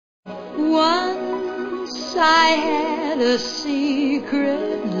Once I had a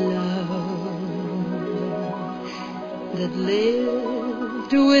secret love that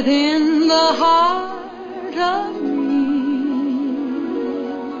lived within the heart of me.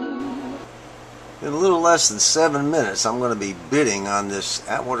 In a little less than 7 minutes, I'm going to be bidding on this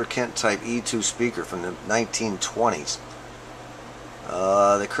Atwater Kent Type E2 speaker from the 1920s.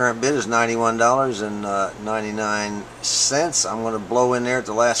 The current bid is $91.99. I'm going to blow in there at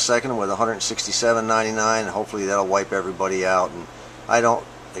the last second with $167.99. Hopefully that'll wipe everybody out. And I don't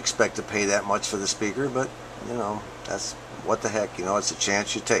expect to pay that much for the speaker, but you know, that's what the heck, you know, it's a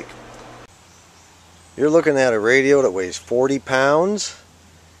chance you take. You're looking at a radio that weighs 40 pounds.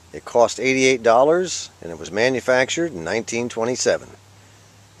 It cost $88 and it was manufactured in 1927.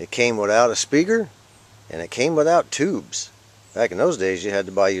 It came without a speaker and it came without tubes. Back in those days you had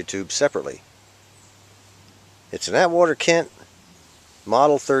to buy your tubes separately. It's an Atwater Kent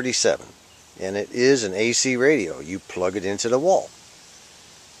Model 37 and it is an AC radio. You plug it into the wall.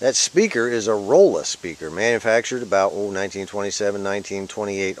 That speaker is a Rolla speaker, manufactured about 1927,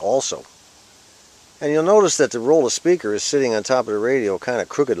 1928 also. And you'll notice that the Rolla speaker is sitting on top of the radio kind of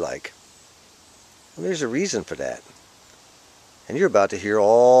crooked like. Well, there's a reason for that. And you're about to hear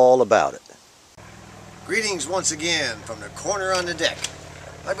all about it. Greetings once again from the corner on the deck.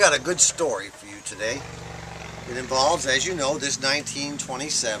 I've got a good story for you today. It involves, as you know, this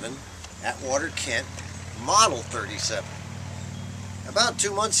 1927 Atwater Kent Model 37. About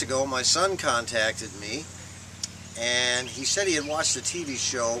 2 months ago, my son contacted me and he said he had watched a TV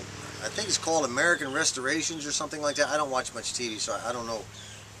show. I think it's called American Restorations or something like that. I don't watch much TV, so I don't know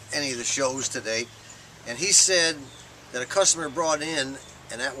any of the shows today. And he said that a customer brought in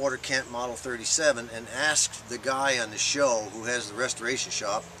an Atwater Kent Model 37 and asked the guy on the show who has the restoration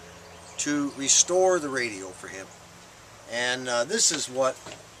shop to restore the radio for him. And this is what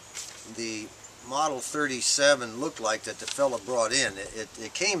the Model 37 looked like that the fella brought in.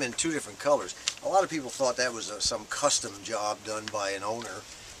 It came in 2 different colors. A lot of people thought that was some custom job done by an owner,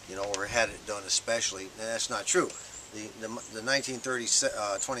 you know, or had it done especially. And that's not true. The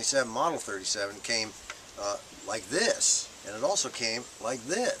 1927 Model 37 came like this, and it also came like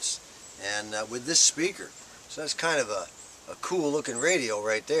this, and with this speaker. So that's kind of a cool looking radio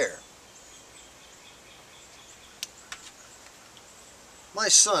right there. My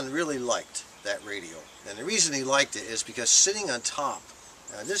son really liked that radio, and the reason he liked it is because sitting on top,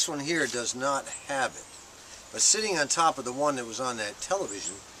 this one here does not have it, but sitting on top of the one that was on that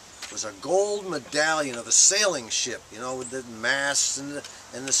television was a gold medallion of a sailing ship, you know, with the masts and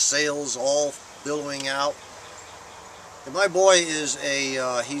the sails all billowing out. And my boy is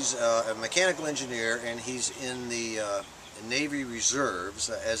he's a mechanical engineer, and he's in the Navy Reserves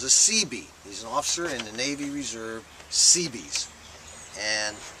as a Seabee. He's an officer in the Navy Reserve Seabees,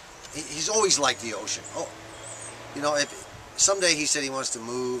 and he's always liked the ocean. Oh, you know, if someday he said he wants to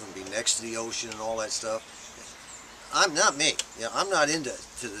move and be next to the ocean and all that stuff. I'm not me. You know, I'm not into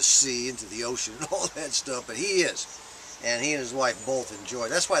the sea, into the ocean and all that stuff, but he is. And he and his wife both enjoy.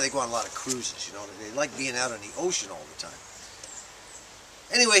 That's why they go on a lot of cruises, you know. They like being out in the ocean all the time.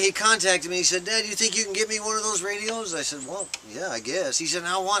 Anyway, he contacted me. He said, "Dad, you think you can get me one of those radios?" I said, "Well, yeah, I guess." He said,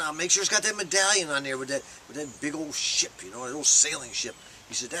 "I'll make sure it's got that medallion on there with that big old ship, you know, that old sailing ship."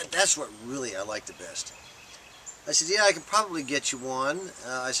 He said, that's what really I like the best." I said, "Yeah, I can probably get you one."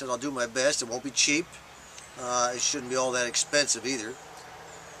 I said, "I'll do my best. It won't be cheap. It shouldn't be all that expensive either."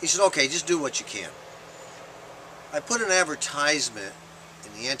 He said, "Okay, just do what you can." I put an advertisement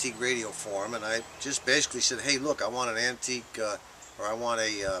in the antique radio forum, and I just basically said, "Hey, look, I want an antique, or I want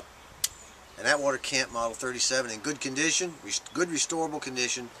an Atwater Kent Model 37 in good condition, good restorable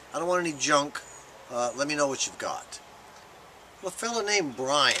condition. I don't want any junk. Let me know what you've got." Well, a fellow named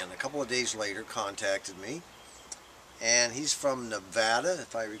Brian, a couple of days later, contacted me, and he's from Nevada,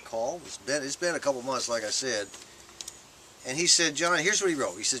 if I recall. It's been a couple months, like I said. And he said, "John," here's what he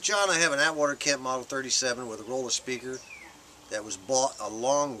wrote. He said, "John, I have an Atwater Kent Model 37 with a Rolla speaker that was bought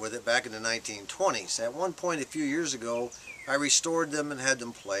along with it back in the 1920s. At one point a few years ago, I restored them and had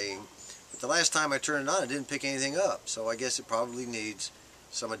them playing. But the last time I turned it on, it didn't pick anything up. So I guess it probably needs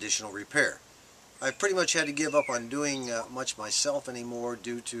some additional repair. I've pretty much had to give up on doing much myself anymore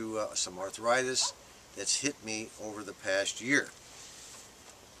due to some arthritis that's hit me over the past year."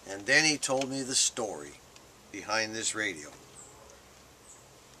 And then he told me the story behind this radio.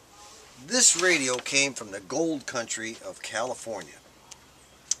 This radio came from the gold country of California,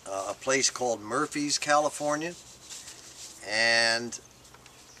 a place called Murphy's, California, and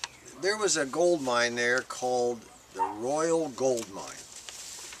there was a gold mine there called the Royal Gold Mine,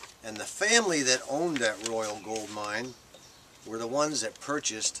 and the family that owned that Royal Gold Mine were the ones that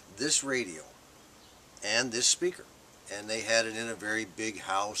purchased this radio and this speaker. And they had it in a very big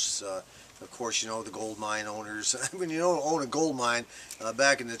house. Of course, you know, the gold mine owners, when you don't own a gold mine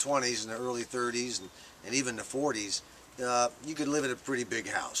back in the 20s and the early 30s and even the 40s, you could live in a pretty big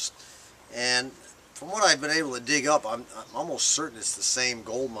house. And from what I've been able to dig up, I'm almost certain it's the same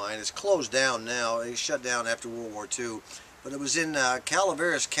gold mine. It's closed down now. It shut down after World War II. But it was in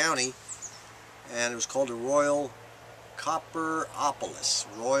Calaveras County, and it was called the Royal Copperopolis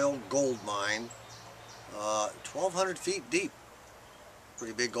Royal Gold Mine, 1,200 feet deep.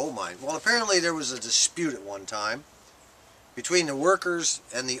 Pretty big gold mine. Well, apparently there was a dispute at one time between the workers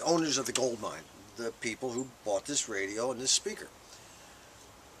and the owners of the gold mine, the people who bought this radio and this speaker.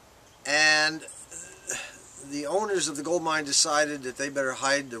 And the owners of the gold mine decided that they better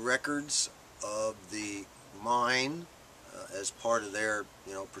hide the records of the mine as part of their,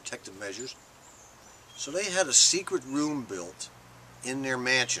 you know, protective measures. So they had a secret room built in their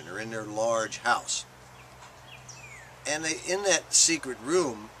mansion or in their large house. And in that secret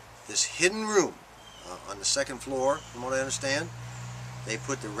room, this hidden room on the second floor, from what I understand, they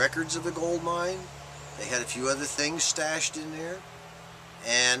put the records of the gold mine. They had a few other things stashed in there,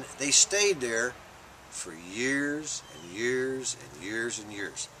 and they stayed there for years and years and years and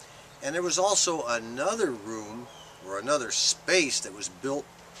years. And there was also another room or another space that was built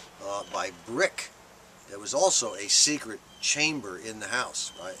by brick. There was also a secret chamber in the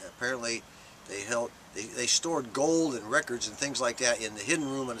house. Right? Apparently, they stored gold and records and things like that in the hidden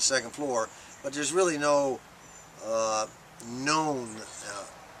room on the second floor, but there's really no known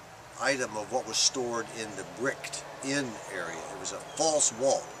item of what was stored in the bricked in area. It was a false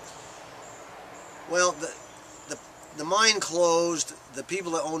wall. Well, the mine closed, the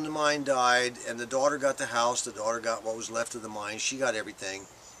people that owned the mine died, and the daughter got the house, the daughter got what was left of the mine, she got everything,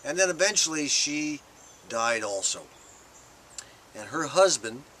 and then eventually she died also. And her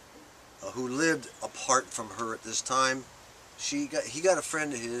husband, who lived apart from her at this time, he got a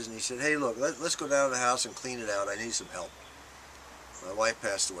friend of his, and he said, hey, look, let's go down to the house and clean it out. I need some help. My wife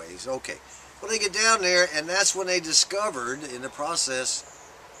passed away. He said, okay. Well, they get down there, and that's when they discovered, in the process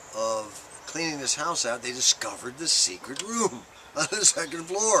of cleaning this house out, they discovered the secret room on the second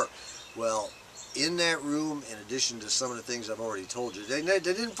floor. Well, in that room, in addition to some of the things I've already told you, they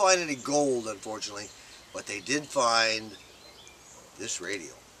didn't find any gold, unfortunately, but they did find this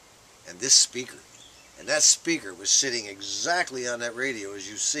radio and this speaker. And that speaker was sitting exactly on that radio as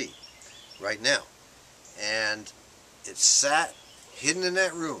you see right now. And it sat hidden in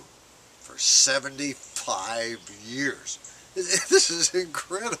that room for 75 years. This is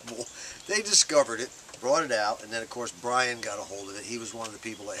incredible. They discovered it, brought it out, and then of course Brian got a hold of it. He was one of the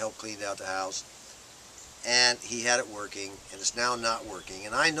people that helped clean out the house. And he had it working, and it's now not working.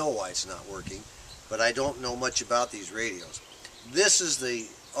 And I know why it's not working, but I don't know much about these radios. This is the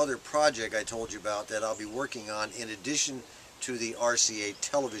other project I told you about that I'll be working on in addition to the RCA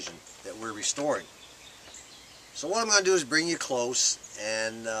television that we're restoring. So what I'm going to do is bring you close,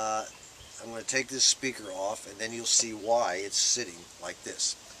 and I'm going to take this speaker off, and then you'll see why it's sitting like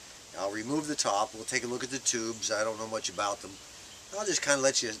this. I'll remove the top. We'll take a look at the tubes. I don't know much about them. I'll just kind of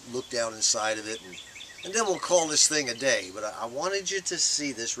let you look down inside of it, and then we'll call this thing a day. But I wanted you to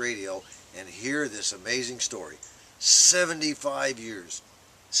see this radio and hear this amazing story. 75 years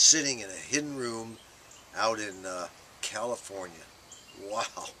sitting in a hidden room out in California. Wow.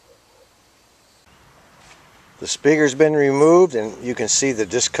 The speaker's been removed, and you can see the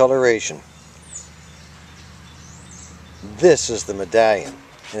discoloration. This is the medallion,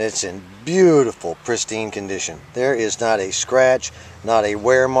 and it's in beautiful, pristine condition. There is not a scratch, not a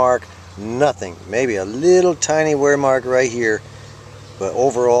wear mark, nothing. Maybe a little tiny wear mark right here, but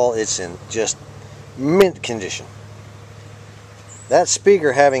overall it's in just mint condition. That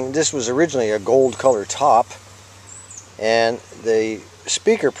speaker this was originally a gold color top, and the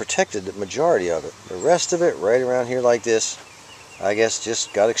speaker protected the majority of it. The rest of it, right around here like this, I guess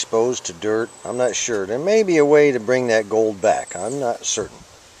just got exposed to dirt. I'm not sure. There may be a way to bring that gold back. I'm not certain.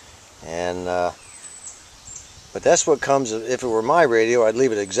 And but that's what comes. If it were my radio, I'd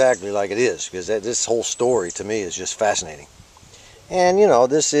leave it exactly like it is, because this whole story to me is just fascinating. And you know,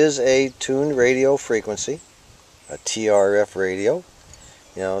 this is a tuned radio frequency, a TRF radio.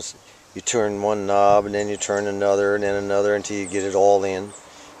 You know, you turn one knob, and then you turn another, and then another, until you get it all in.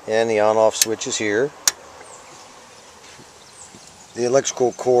 And the on-off switch is here. The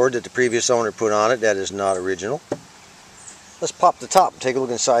electrical cord that the previous owner put on it, that is not original. Let's pop the top and take a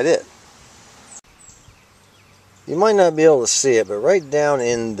look inside it. You might not be able to see it, but right down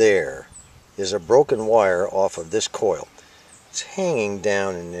in there is a broken wire off of this coil. It's hanging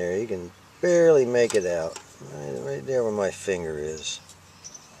down in there. You can barely make it out. right there where my finger is.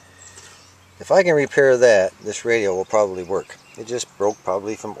 If I can repair that, this radio will probably work. It just broke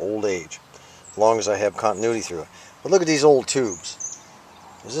probably from old age, as long as I have continuity through it. But look at these old tubes.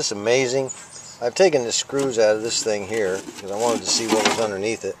 Is this amazing? I've taken the screws out of this thing here because I wanted to see what was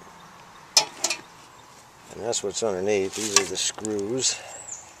underneath it. And that's what's underneath. These are the screws.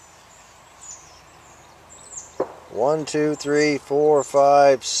 1, 2, 3, 4,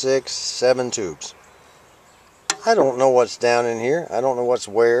 5, 6, 7 tubes. I don't know what's down in here. I don't know what's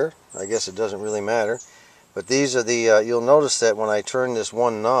where. I guess it doesn't really matter. But these are the, you'll notice that when I turn this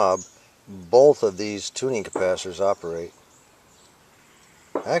one knob, both of these tuning capacitors operate.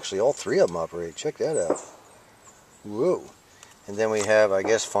 Actually, all three of them operate. Check that out. Whoa. And then we have, I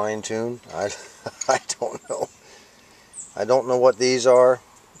guess, fine tune. I don't know. I don't know what these are.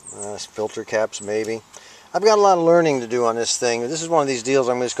 Filter caps, maybe. I've got a lot of learning to do on this thing. This is one of these deals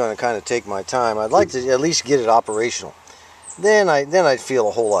I'm just going to kind of take my time. I'd like to at least get it operational. Then I'd feel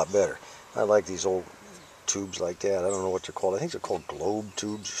a whole lot better. I like these old tubes like that. I don't know what they're called. I think they're called globe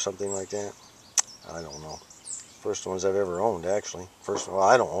tubes or something like that. I don't know. First ones I've ever owned, actually. Well,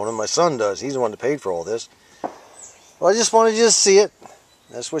 I don't own them. My son does. He's the one that paid for all this. Well, I just wanted you to see it.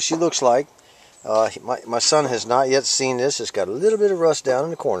 That's what she looks like. My son has not yet seen this. It's got a little bit of rust down in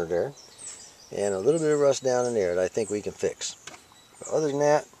the corner there. And a little bit of rust down in there that I think we can fix. But other than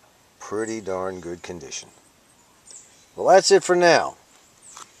that, pretty darn good condition. Well, that's it for now.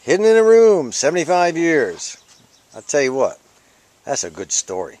 Hidden in a room, 75 years. I'll tell you what, that's a good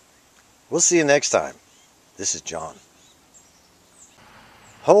story. We'll see you next time. This is John.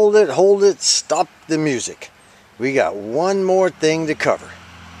 Hold it, stop the music. We got one more thing to cover.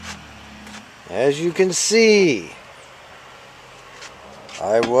 As you can see,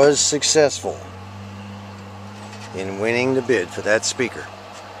 I was successful in winning the bid for that speaker.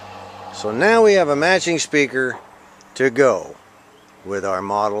 So now we have a matching speaker to go with our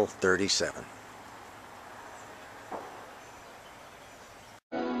Model 37.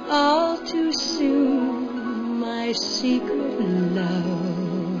 All too soon my secret love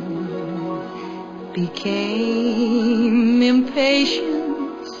became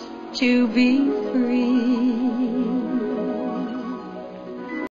impatient to be free.